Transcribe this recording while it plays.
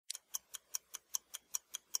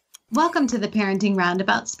Welcome to the Parenting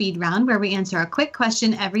Roundabout Speed Round, where we answer a quick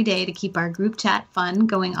question every day to keep our group chat fun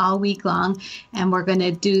going all week long. And we're going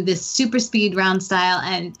to do this super speed round style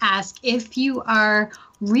and ask if you are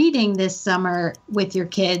reading this summer with your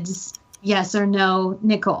kids, yes or no,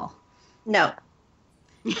 Nicole? No.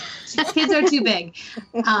 Kids are too big.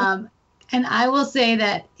 And I will say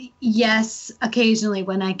that, yes, occasionally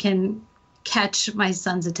when I can catch my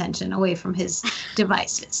son's attention away from his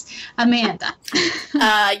devices. Amanda?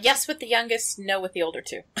 Yes with the youngest, no with the older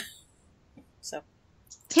two. So,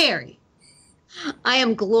 Terry? I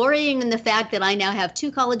am glorying in the fact that I now have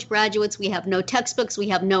 2 college graduates. We have no textbooks. We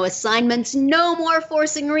have no assignments. No more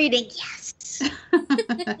forcing reading. Yes.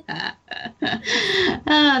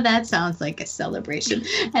 Oh, that sounds like a celebration.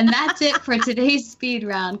 And that's it for today's speed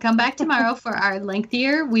round. Come back tomorrow for our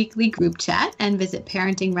lengthier weekly group chat and visit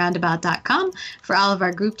parentingroundabout.com for all of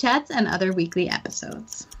our group chats and other weekly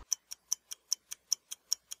episodes.